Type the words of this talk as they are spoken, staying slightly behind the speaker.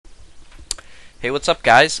Hey, what's up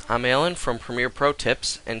guys? I'm Alan from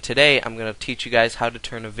PremiereProTips, and today I'm going to teach you guys how to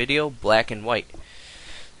turn a video black and white.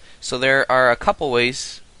 So there are a couple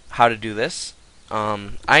ways how to do this.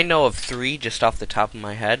 I know of three just off the top of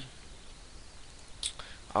my head.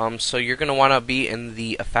 So you're going to want to be in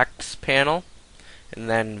the effects panel, and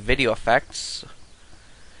then video effects,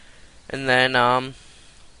 and then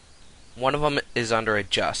one of them is under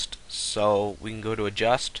adjust. So we can go to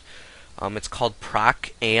adjust. It's called Proc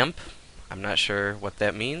Amp. I'm not sure what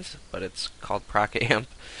that means, but it's called Proc Amp.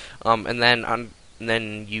 And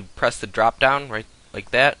then you press the drop down right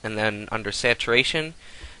like that, and then under saturation,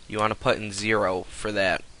 you want to put in 0 for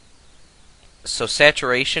that. So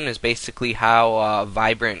saturation is basically how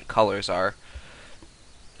vibrant colors are.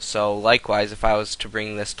 So likewise, if I was to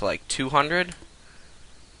bring this to like 200,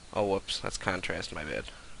 oh whoops, that's contrast, my bad.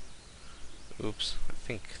 Oops, I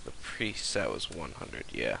think the preset was 100.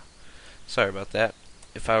 Yeah, sorry about that.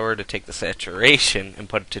 If I were to take the saturation and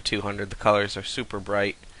put it to 200, the colors are super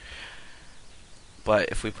bright. But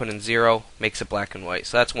if we put in 0, makes it black and white.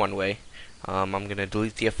 So that's one way. I'm going to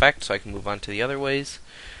delete the effect so I can move on to the other ways.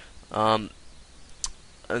 And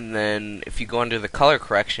then if you go under the color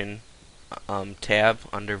correction tab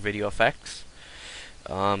under video effects,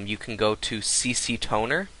 you can go to CC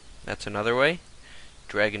toner. That's another way.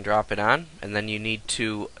 Drag and drop it on, and then you need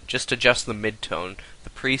to just adjust the midtone. The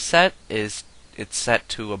preset is it's set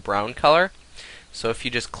to a brown color, so if you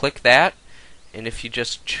just click that, and if you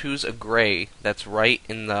just choose a gray that's right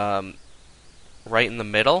in the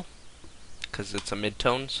middle, because it's a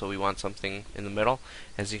midtone, so we want something in the middle.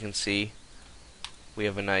 As you can see, we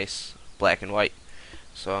have a nice black and white.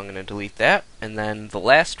 So I'm going to delete that, and then the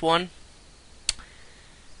last one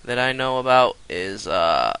that I know about is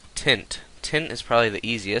Tint. Tint is probably the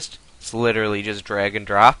easiest. It's literally just drag and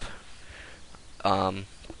drop.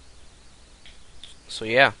 So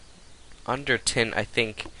yeah, under Tint, I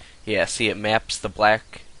think, yeah, see, it maps the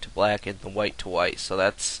black to black and the white to white. So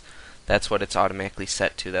that's what it's automatically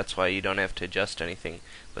set to. That's why you don't have to adjust anything.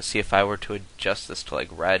 But see, if I were to adjust this to like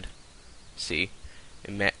red, see,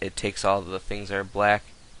 it takes all the things that are black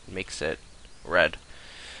and makes it red.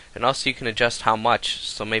 And also you can adjust how much.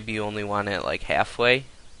 So maybe you only want it like halfway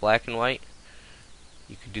black and white.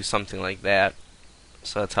 You could do something like that.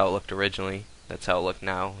 So that's how it looked originally. That's how it looked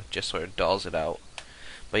now. It just sort of dulls it out.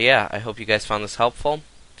 But yeah, I hope you guys found this helpful.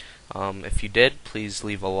 If you did, please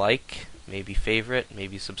leave a like, maybe favorite,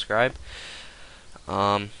 maybe subscribe.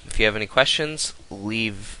 If you have any questions,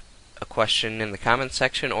 leave a question in the comments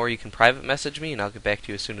section, or you can private message me and I'll get back to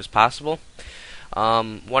you as soon as possible.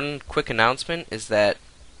 One quick announcement is that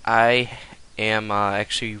I am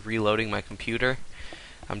actually reloading my computer.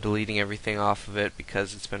 I'm deleting everything off of it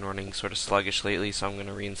because it's been running sort of sluggish lately, so I'm going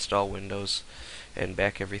to reinstall Windows and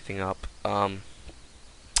back everything up. I'm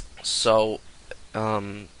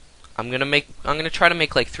gonna try to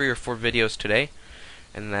make like 3 or 4 videos today,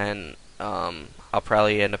 and then I'll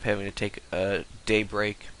probably end up having to take a day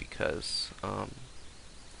break because I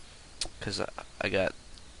got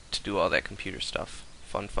to do all that computer stuff.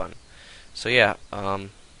 Fun. So yeah,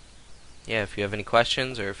 if you have any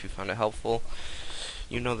questions or if you found it helpful,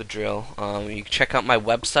 you know the drill. You can check out my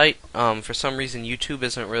website. For some reason, YouTube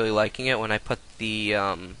isn't really liking it when I put the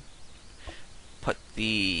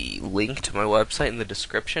link to my website in the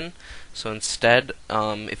description. So instead,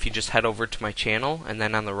 if you just head over to my channel, and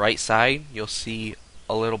then on the right side you'll see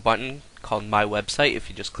a little button called My Website. If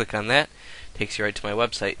you just click on that, it takes you right to my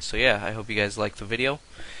website. So yeah, I hope you guys liked the video.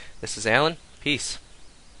 This is Alan. Peace.